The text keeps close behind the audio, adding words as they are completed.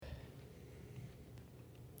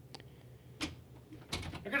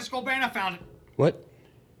Biggest Cobain, I found it. What?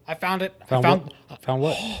 I found it. Found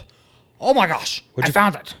what? Oh my gosh. I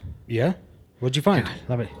found it. Yeah? What'd you find?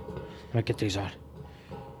 Let me get these on.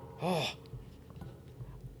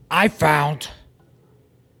 I found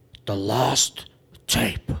the lost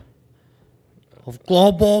tape of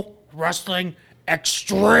Global Wrestling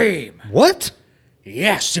Extreme. What?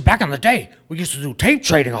 Yes, see, back in the day, we used to do tape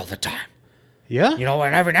trading all the time. Yeah? You know,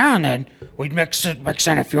 and every now and then, we'd mix in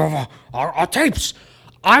a few of our tapes.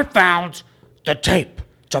 I found the tape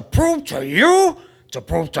to prove to you, to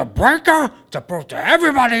prove to Breaker, to prove to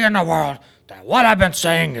everybody in the world that what I've been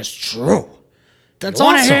saying is true. That's You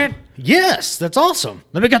wanna awesome. hear it? Yes, that's awesome.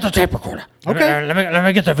 Let me get the tape recorder. Okay. Let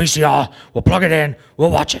me get the VCR. We'll plug it in.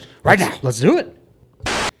 We'll watch it right now. Let's do it.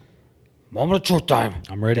 Moment of truth time.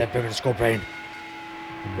 I'm ready. That Biggest Cobain.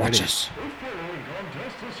 Watch this.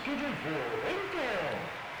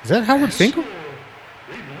 Is that Howard Finkel?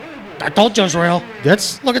 I told you it was real.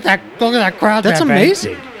 That's Look at that crowd. that's there, babe.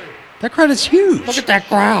 amazing. That crowd is huge. Look at that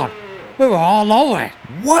crowd. We were all over it.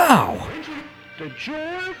 Wow.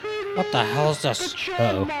 What the hell is this?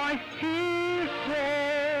 Uh-oh.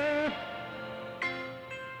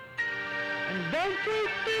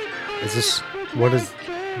 Is this what is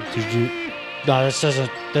did you No, this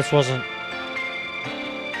wasn't.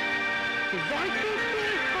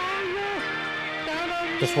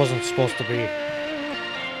 This wasn't supposed to be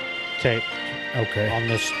tape okay. on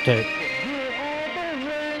this tape.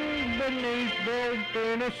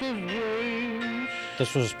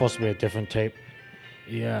 This was supposed to be a different tape.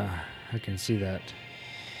 Yeah, I can see that.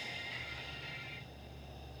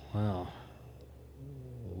 Wow.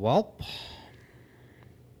 Well,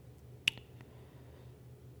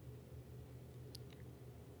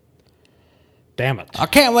 damn it. I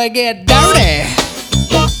can't wait to get dirty.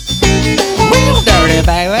 Real dirty,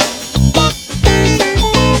 baby.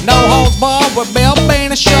 No holds barred with Bill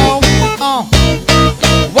Bean show.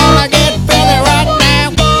 Wanna get filthy right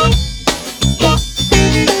now.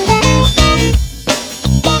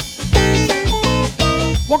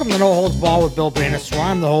 Welcome to No Holds Barred with Bill Venus, where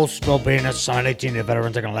I'm the host, Bill Venus. I'm an 18-year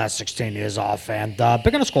veteran taking the last 16 years off. And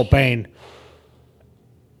Biggest Cobain,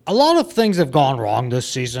 a lot of things have gone wrong this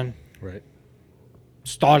season. Right.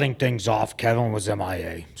 Starting things off, Kevin was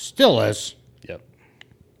MIA. Still is. Yep.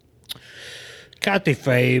 Kathy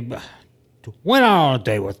Fabe went out on a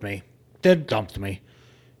date with me. Then dumped me.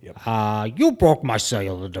 Yep. You broke my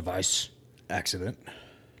cellular device. Accident.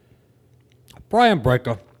 Brian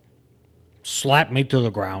Breaker slapped me to the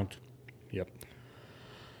ground. Yep.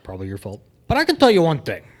 Probably your fault. But I can tell you one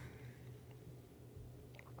thing.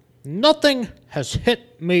 Nothing has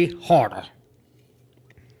hit me harder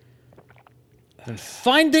than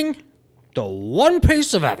finding the one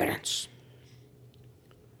piece of evidence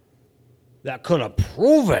that could have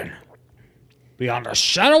proven beyond a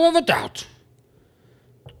shadow of a doubt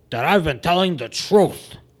that I've been telling the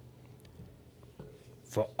truth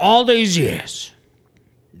for all these years.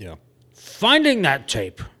 Yeah. Finding that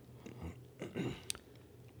tape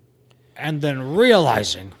and then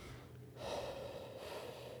realizing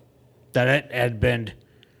that it had been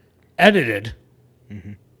edited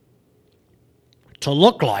to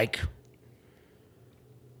look like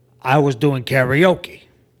I was doing karaoke.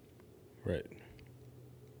 Right.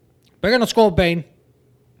 Biggest Cobain,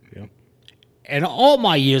 Yep. in all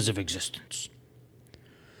my years of existence,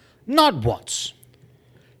 not once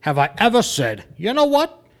have I ever said, you know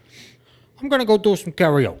what? I'm going to go do some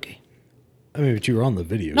karaoke. I mean, but you were on the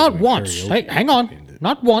video. Not doing once. karaoke. Hey, hang on.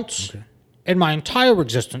 Not once in my entire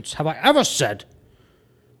existence have I ever said,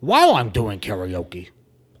 while I'm doing karaoke,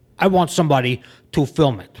 I want somebody to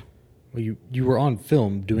film it. Well, you were on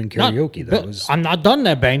film doing Not- karaoke. Bill, That was I'm not done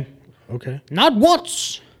there, Bane. okay. Not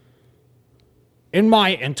once in my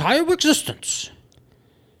entire existence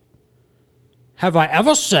have I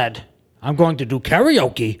ever said, I'm going to do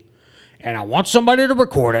karaoke and I want somebody to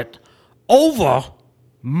record it over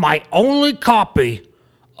my only copy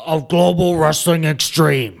of Global Wrestling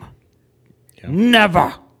Extreme. Yeah.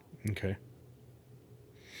 Never. Okay.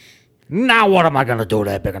 Now what am I going to do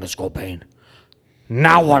there, Biggest Cobain?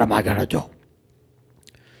 Now what am I going to do?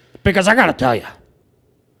 Because I got to tell you,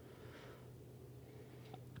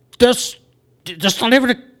 this not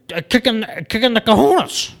even a kicking the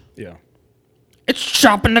kahunas. Yeah. It's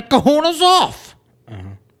chopping the kahunas off.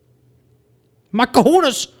 My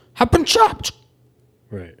kahunas have been chopped.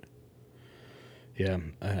 Right. Yeah.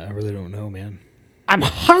 I really don't know, man. I'm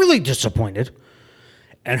highly disappointed.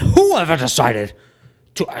 And whoever decided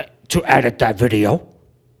to edit that video,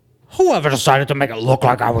 whoever decided to make it look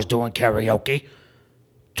like I was doing karaoke,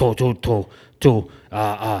 to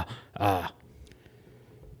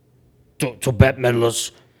Bette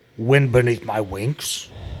Midler's wind beneath my wings.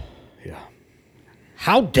 Yeah.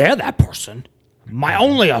 How dare that person? My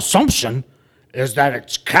only assumption is that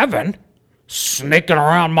it's Kevin sneaking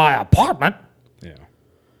around my apartment Yeah.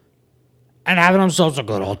 and having themselves a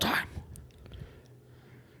good old time.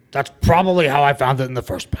 That's probably how I found it in the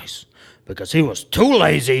first place, because he was too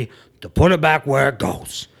lazy to put it back where it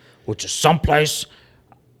goes, which is someplace,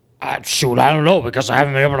 I don't know, because I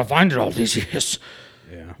haven't been able to find it all these years.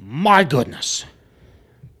 Yeah. My goodness.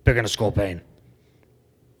 Big in a skull pain.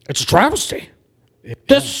 It's a travesty.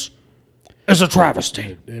 This is a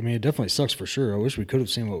travesty. I mean, it definitely sucks for sure. I wish we could have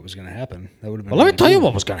seen what was going to happen. That would have been. Well, let me really tell you cool.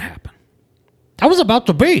 what was going to happen. That was about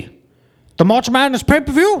to be the March Madness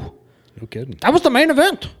pay-per-view. No kidding. That was the main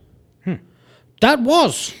event. That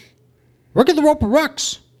was Ricky the Roper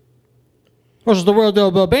Rex versus the Royal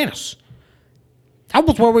Balbanus. That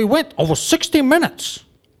was where we went over 60 minutes.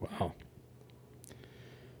 Wow.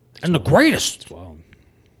 And the greatest Wow.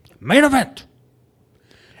 main event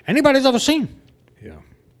anybody's ever seen. Yeah.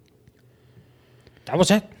 That was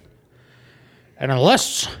it. And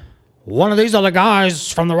unless one of these other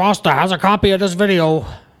guys from the roster has a copy of this video,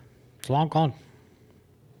 it's long gone.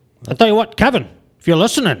 I'll tell you what, Kevin, if you're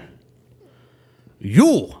listening,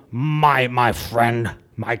 you, my friend,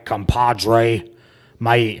 my compadre,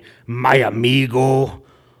 my amigo,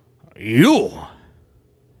 you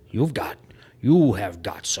have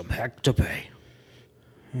got some heck to pay.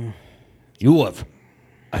 You have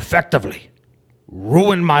effectively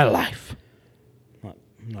ruined my life. I'm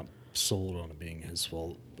not sold on it being his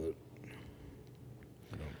fault, but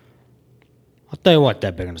I'll tell you what,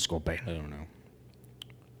 that big in the skull pain. I don't know.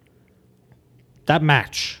 That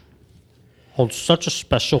match holds such a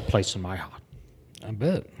special place in my heart. I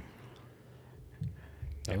bet.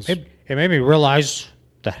 That was, It made me realize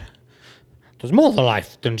that there's more to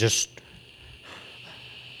life than just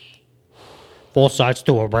 4 sides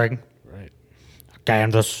to a ring, right. a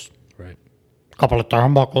canvas, Right. a couple of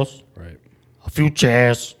turnbuckles, Right. a few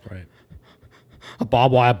chairs, Right. a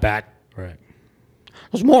barbed wire bat. Right.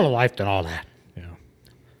 There's more to life than all that. Yeah.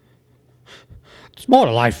 There's more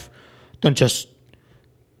to life than just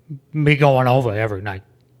me going over every night.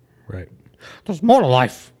 Right. There's more to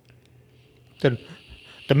life than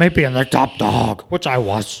me being the top dog, which I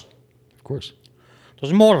was. Of course.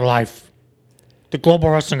 There's more to life. The Global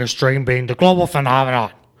Wrestling Extreme being the global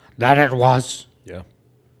phenomenon that it was. Yeah.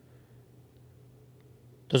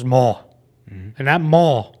 There's more. And that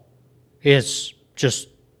more is just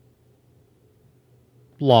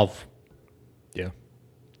love. Yeah.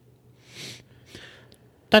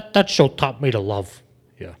 That show taught me to love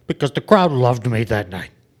Yeah. because the crowd loved me that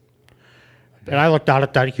night. And I looked out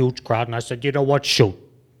at that huge crowd and I said, you know what, shoot.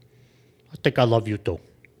 I think I love you too.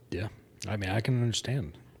 Yeah. I mean, I can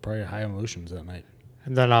understand. Probably high emotions that night.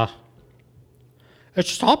 And then it's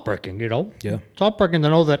just heartbreaking, you know? Yeah. It's heartbreaking to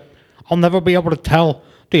know that I'll never be able to tell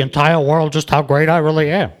the entire world just how great I really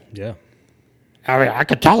am. Yeah. I mean, I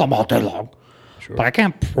could tell them all day long, Sure. but I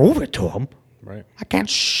can't prove it to them. Right. I can't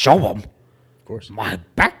show them Of course. my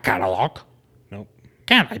back catalog. Nope.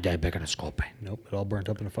 Can't I, Dad Big in a skull pain? Nope. It all burnt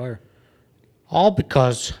up in a fire. All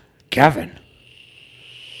because Kevin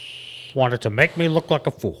wanted to make me look like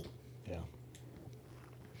a fool. Yeah.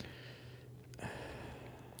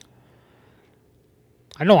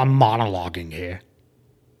 I know I'm monologuing here,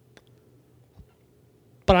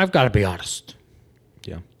 but I've got to be honest.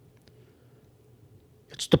 Yeah.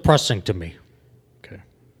 It's depressing to me Okay.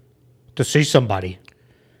 to see somebody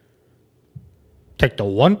take the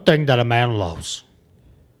one thing that a man loves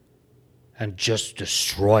and just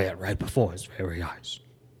destroy it right before his very eyes.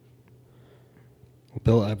 Well,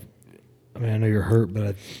 Bill, I mean, I know you're hurt, but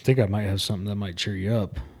I think I might have something that might cheer you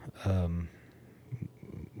up.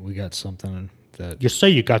 We got something that You say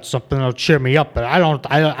you got something that'll cheer me up, but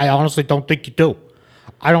I honestly don't think you do.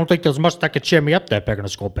 I don't think there's much that could cheer me up that big in a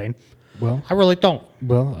skull pain. well, I really don't.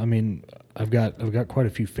 I mean, I've got quite a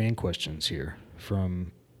few fan questions here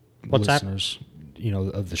from What's that? listeners,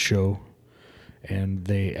 of the show, and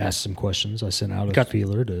they asked some questions. I sent out a Got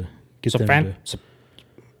feeler to get Some them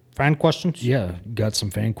fan questions? Yeah, got some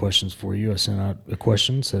fan questions for you. I sent out a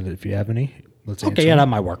question, said if you have any, let's answer Okay, yeah, them. that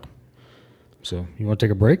might work. So you want to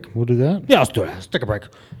take a break? We'll do that. Yeah, let's do that. Let's take a break.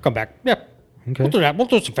 Come back. Yeah. Okay. We'll do that. We'll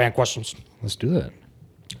do some fan questions. Let's do that.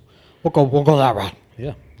 We'll go that route.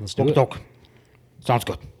 Yeah, let's do Okey it. doke. Sounds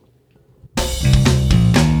good.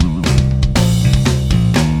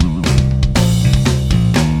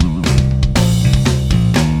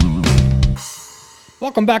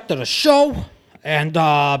 Welcome back to the show. And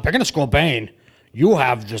Big in a Skull Bane, you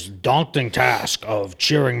have this daunting task of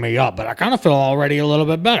cheering me up, but I kind of feel already a little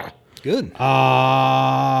bit better. Good.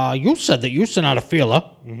 You said that you sent out a feeler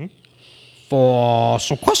for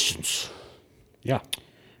some questions. Yeah.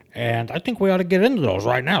 And I think we ought to get into those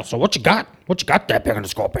right now. So what you got? What you got there, Big and the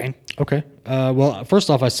Scorpion? Okay. Well, first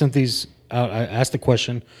off, I sent these out. I asked the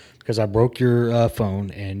question because I broke your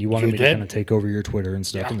phone, and you wanted You me to did? kind of take over your Twitter and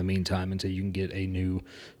stuff Yeah. in the meantime until you can get a new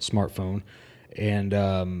smartphone. And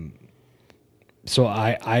so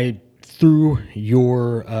I through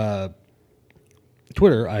your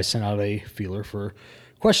Twitter, I sent out a feeler for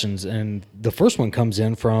questions, and the first one comes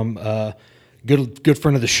in from good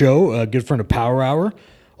friend of the show, a good friend of Power Hour,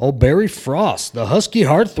 old Barry Frost, the Husky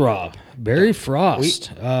Heartthrob. Barry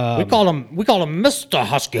Frost. we called him Mr.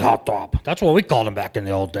 Husky Heartthrob. That's what we called him back in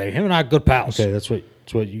the old day. Him and I are good pals. Okay, that's what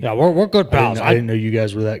you. Yeah, we're good pals. I didn't know you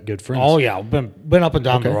guys were that good friends. Oh yeah, we've been up and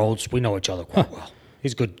down the Okay. roads. We know each other quite well.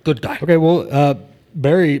 He's a good guy. Okay, well,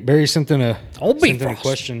 Barry sent in a Old sent in a Frost.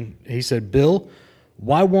 question. He said, "Bill,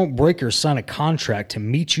 why won't Breaker sign a contract to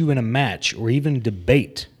meet you in a match or even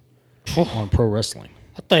debate on pro wrestling?"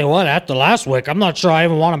 I'll tell you what, after last week, I'm not sure I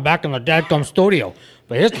even want him back in the dadgum studio.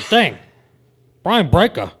 But here's the thing. Brian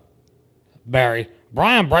Breaker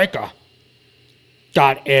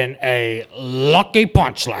got in a lucky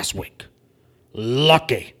punch last week.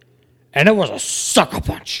 Lucky. And it was a sucker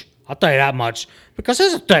punch. I'll tell you that much. Because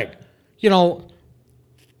here's the thing. You know,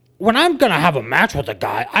 when I'm going to have a match with a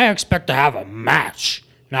guy, I expect to have a match.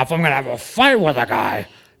 Now, if I'm going to have a fight with a guy,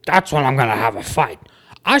 that's when I'm going to have a fight.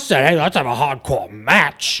 I said, hey, let's have a hardcore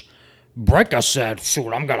match. Breaker said,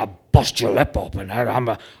 shoot, I'm going to bust your lip open.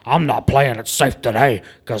 I'm not playing it safe today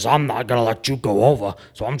because I'm not going to let you go over.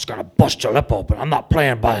 So I'm just going to bust your lip open. I'm not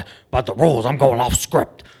playing by the rules. I'm going off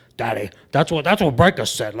script, Daddy. That's what Breaker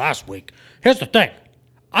said last week. Here's the thing.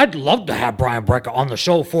 I'd love to have Brian Breaker on the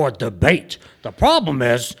show for a debate. The problem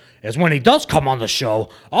is when he does come on the show,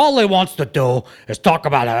 all he wants to do is talk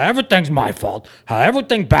about how everything's my fault, how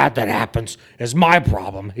everything bad that happens is my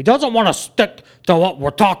problem. He doesn't want to stick to what we're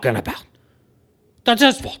talking about. That's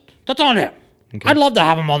his fault. That's on him. I'd love to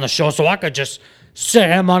have him on the show so I could just sit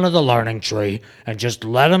him under the learning tree and just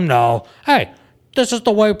let him know, hey, this is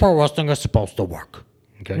the way pro wrestling is supposed to work.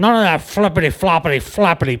 Okay. None of that flippity floppity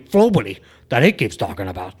flappity floobity that he keeps talking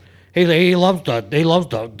about. He loves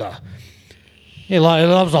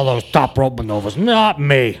all those top rope maneuvers. Not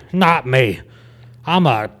me. I'm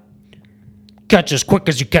a catch as quick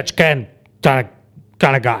as you catch can kind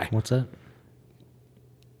of guy. What's that?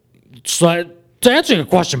 So to answer your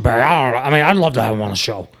question, Barry, I don't know. I mean, I'd love to have him on the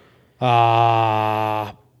show.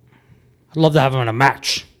 I'd love to have him in a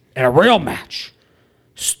match, in a real match,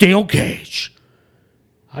 steel cage.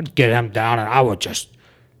 I'd get him down and I would just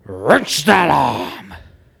wrench that arm,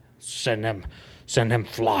 send him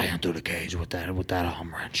flying through the cage with that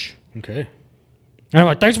arm wrench. Okay.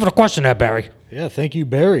 Anyway, thanks for the question there, Barry. Yeah, thank you,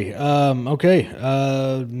 Barry. Okay.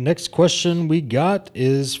 Next question we got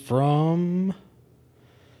is from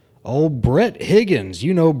old Brett Higgins.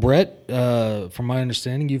 You know Brett, from my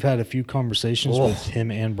understanding, you've had a few conversations with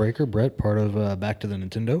him and Breaker. Brett, part of Back to the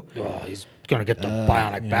Nintendo. Oh, he's gonna get the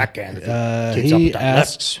bionic backhand. If he keeps up He with that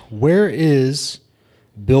asks, where is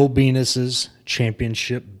Bill Venus's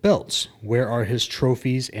championship belts? Where are his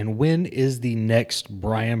trophies? And when is the next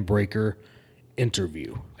Brian Breaker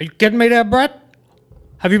interview? Are you kidding me there, Brett?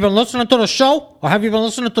 Have you been listening to the show? Or have you been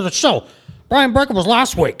listening to the show? Brian Breaker was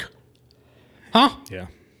last week. Huh? Yeah.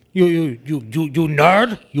 You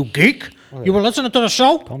nerd? You geek? You were listening to the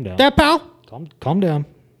show? Calm down. There, pal? Calm down,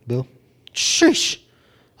 Bill. Sheesh.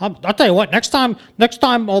 I'll tell you what, next time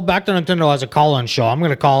old Back to Nintendo has a call-in show, I'm going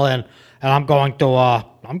to call in and I'm going to,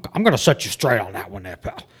 I'm going to set you straight on that one there,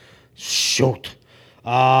 pal. Shoot.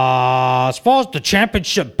 As far as the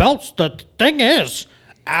championship belts, the thing is,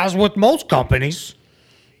 as with most companies,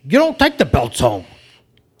 you don't take the belts home.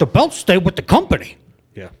 The belts stay with the company.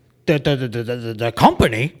 Yeah. The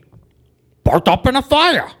company burnt up in a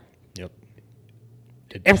fire. Yep.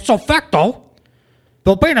 Ipso facto,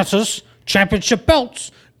 Bill Venus's championship belts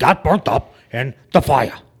got burnt up in the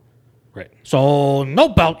fire. Right. So no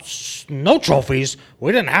belts, no trophies.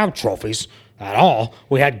 We didn't have trophies at all.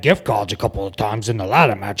 We had gift cards a couple of times in the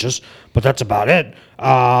ladder matches, but that's about it. You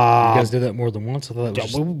guys did that more than once? I thought that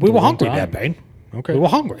was we just were the one hungry time. there, Bane. Okay. We were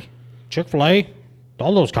hungry. Chick-fil-A,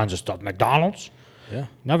 all those kinds of stuff. McDonald's. Yeah.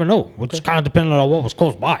 Never knew. We just kind of depended on what was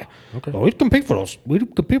close by. Okay. But we'd compete for those.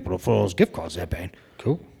 We'd compete for those gift cards there, Bane.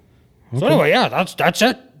 Cool. So anyway, yeah, that's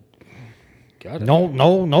it. Got it.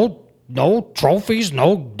 No trophies.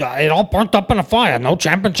 No, it all burnt up in a fire. No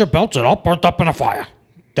championship belts. It all burnt up in a fire.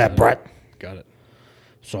 That Brett. Got it.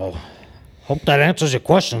 So, hope that answers your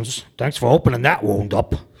questions. Thanks for opening that wound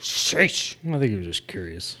up. Sheesh. I think he was just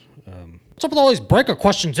curious. What's up with all these breaker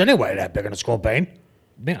questions anyway, that big in the skull, Bane?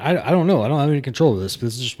 Man, I don't know. I don't have any control of this.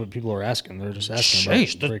 This is just what people are asking. They're just asking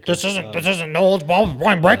Jeez, about Breaker. this isn't no holds barred with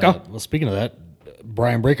Brian Breaker. Well, speaking of that,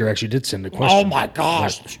 Brian Breaker actually did send a question. Oh my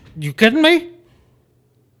gosh. You kidding me?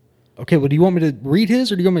 Okay, well, do you want me to read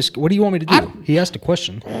his, or do you want me? What do you want me to do? He asked a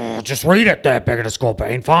question. Just read it there, big in the skull,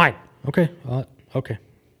 Bane. Fine. Okay. Okay.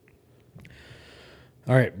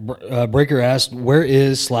 All right. Breaker asked, where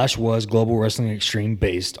is / was Global Wrestling Extreme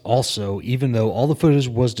based? Also, even though all the footage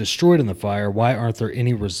was destroyed in the fire, why aren't there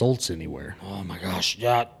any results anywhere? Oh my gosh.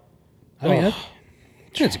 Yeah. I mean,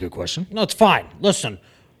 that's a good question. No, it's fine. Listen,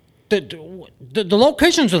 the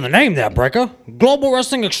location's in the name there, Breaker. Global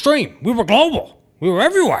Wrestling Extreme. We were global. We were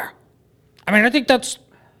everywhere. I mean, I think that's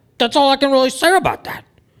all I can really say about that.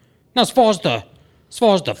 Now, as far as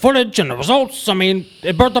the footage and the results, I mean,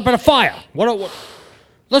 it burnt up in a fire. What?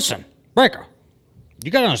 Listen, Breaker, you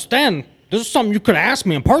gotta understand, this is something you could have asked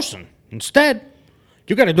me in person. Instead,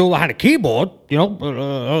 you gotta do it behind a keyboard, a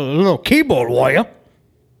little keyboard warrior.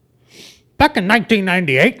 Back in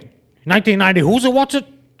 1998, 1990, who's it, what's it?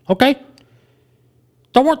 Okay?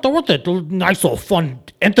 There weren't the nice little fun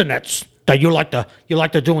internets that you like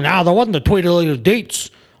to do now. There wasn't the Tweedledee dates,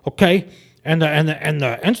 okay? And the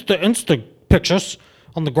Insta pictures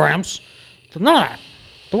on the grams. None of that.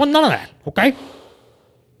 There wasn't none of that, okay?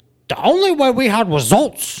 The only way we had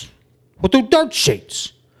results were through dirt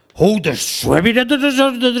sheets. Who distributed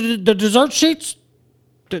the dessert sheets?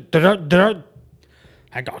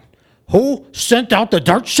 Hang on. Who sent out the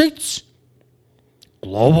dirt sheets?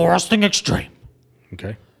 Global Wrestling Extreme.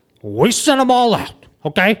 Okay. We sent them all out,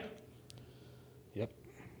 okay? Yep.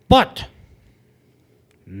 But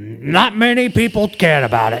not many people cared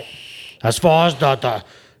about it. As far as the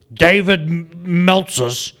David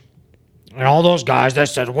Meltzers and all those guys, they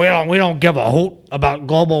said, we don't give a hoot about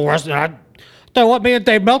global wrestling. I tell you what, me and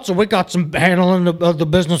Dave Meltzer, we got some handling of the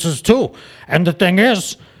businesses too. And the thing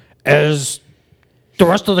is the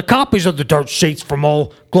rest of the copies of the dirt sheets from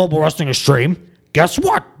old Global Wrestling Extreme, guess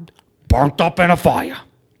what? Burnt up in a fire.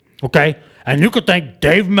 Okay? And you could thank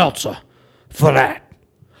Dave Meltzer for that.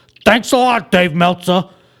 Thanks a lot, Dave Meltzer.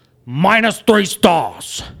 -3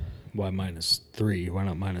 stars. Why -3? Why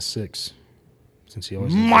not -6? Since he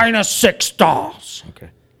always -6 stars. Okay.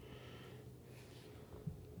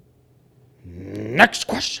 Next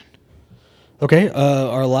question. Okay.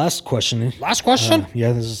 Our last question. Last question?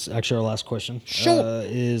 Yeah, this is actually our last question. Sure.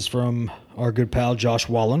 Is from our good pal Josh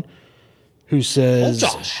Wallen, who says, Oh,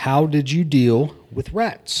 Josh. "How did you deal with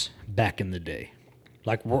rats back in the day?"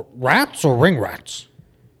 Like rats or ring rats?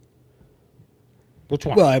 Which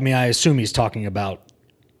one? Well, I mean, I assume he's talking about,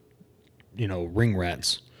 ring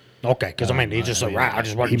rats. Okay, because I mean, he's just a rat. I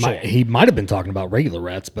just wasn't sure. He might have been talking about regular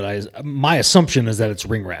rats, but my assumption is that it's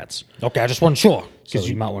ring rats. Okay, I just wasn't sure. So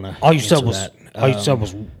you might want to. All you said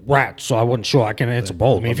was rats, so I wasn't sure. I can answer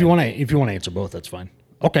both. I mean, if you want to answer both, that's fine.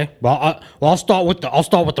 Okay, well, I'll start with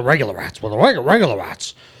the regular rats. Well, the regular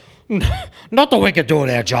rats, nothing we could do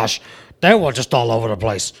there, Josh. They were just all over the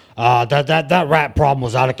place. That rat problem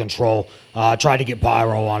was out of control. Tried to get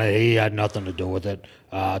Pyro on it. He had nothing to do with it.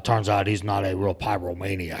 Turns out he's not a real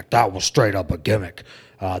pyromaniac. That was straight up a gimmick.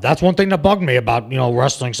 That's one thing that bugged me about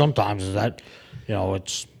wrestling sometimes is that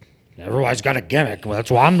it's everybody's got a gimmick. Well,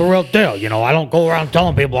 that's why I'm the real deal. I don't go around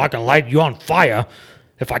telling people I can light you on fire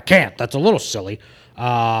if I can't. That's a little silly.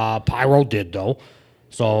 Pyro did though.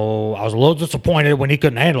 So I was a little disappointed when he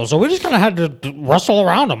couldn't handle it. So we just kind of had to wrestle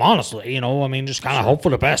around him, honestly. I mean, just kind of hope for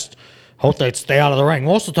the best. Hope they'd stay out of the ring.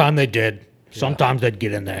 Most of the time they did. Sometimes they'd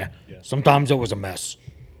get in there. Sometimes it was a mess.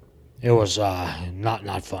 It was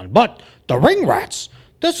not fun. But the ring rats,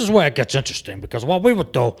 this is where it gets interesting because what we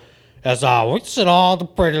would do is we'd sit all the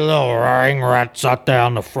pretty little ring rats out there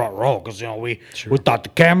on the front row because, we thought the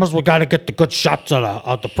cameras, we got to get the good shots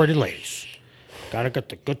of the pretty ladies. Got to get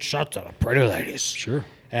the good shots of the pretty ladies. Sure.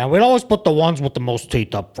 And we'd always put the ones with the most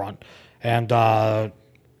teeth up front. And,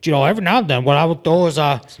 every now and then what I would do is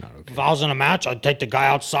if I was in a match, I'd take the guy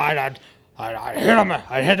outside. I'd hit him.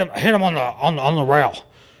 I'd hit him on the rail,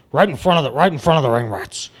 right in front of the ring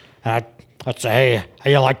rats. And I'd say, hey, how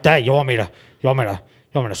you like that? You want me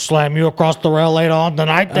to slam you across the rail later on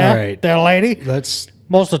tonight, there, All right. there, lady?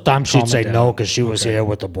 Most of the time she'd Calm it say down. no because she was here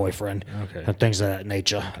with a boyfriend and things of that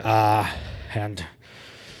nature. And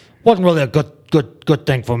wasn't really a good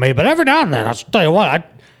thing for me. But every now and then, I'll tell you what,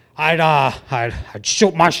 I'd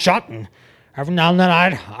shoot my shot, and every now and then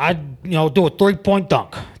I'd do a 3-point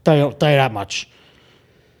dunk. Tell you that much.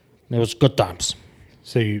 It was good times.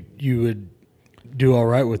 So you would do all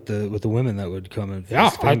right with the women that would come in. Yeah,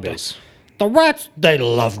 fan base. The rats, they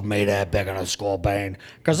loved me there back in the school, Bane,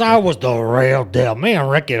 because I was the real deal. Me and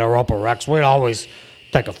Ricky, the Roper Rex, we'd always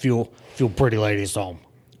take a few pretty ladies home.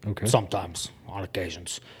 Okay. Sometimes, on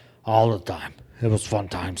occasions, all the time. It was fun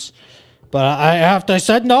times. But they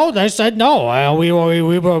said no. We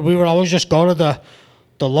would always just go to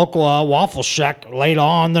the local waffle shack later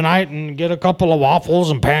on in the night and get a couple of waffles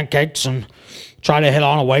and pancakes and try to hit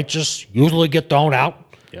on a waitress. Usually get thrown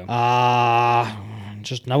out. Yeah.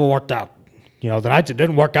 Just never worked out. You know, the nights it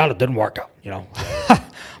didn't work out, it didn't work out, you know.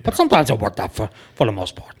 But sometimes it worked out for the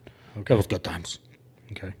most part. Okay. It was good times.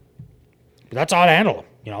 Okay. But that's how to handle them,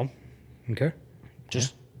 you know. Okay.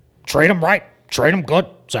 Just treat them right. Treat them good.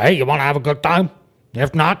 Say, hey, you want to have a good time?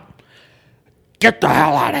 If not, get the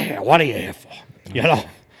hell out of here. What are you here for? You know?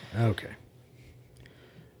 Okay.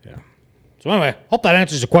 Yeah. So anyway, hope that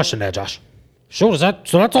answers your question there, Josh. Sure,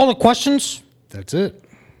 so that's all the questions? That's it.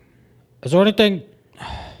 Is there anything?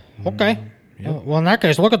 Okay. Well, in that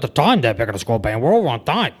case, look at the time there, Pick the Skull Band. We're over on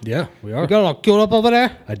time. Yeah, we are. You got it all queued up over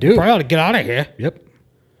there? I do. Probably ought to get out of here. Yep.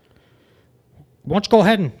 Why don't you go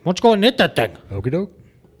ahead and hit that thing? Okie doke.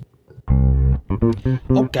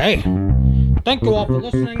 Okay. Thank you all for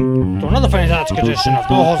listening to another fantastic edition of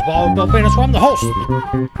No Host Ball with Bill Venus. I'm the host,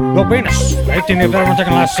 Bill Venus, 18 year veteran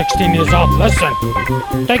taking the last 16 years off. Listen,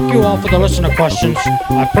 thank you all for the listener questions.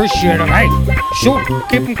 I appreciate them. Hey, shoot,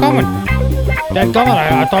 keep them coming. They're coming.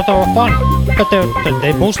 I thought they were fun. But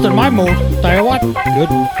they boosted my mood. Tell you what, good,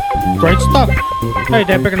 great stuff. Hey,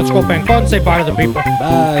 they're picking the scope and go and say bye to the people.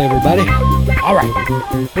 Bye, everybody. All right.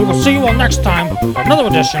 We will see you all next time. Another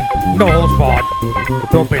edition, No Holds Barred,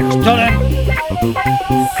 with Bill Venus. Till then,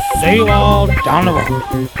 see you all down the road.